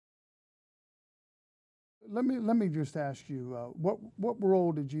Let me just ask you, what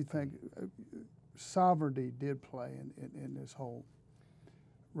role did you think sovereignty did play in this whole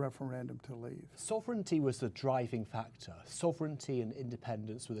referendum to leave? Sovereignty was the driving factor. Sovereignty and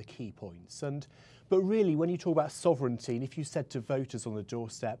independence were the key points. But really, when you talk about sovereignty, and if you said to voters on the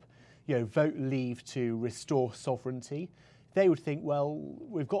doorstep, vote leave to restore sovereignty, they would think, well,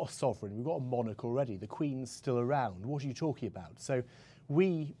 we've got a sovereign, we've got a monarch already, the Queen's still around, what are you talking about? So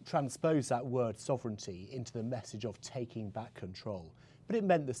we transposed that word sovereignty into the message of taking back control. But it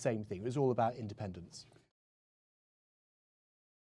meant the same thing, it was all about independence.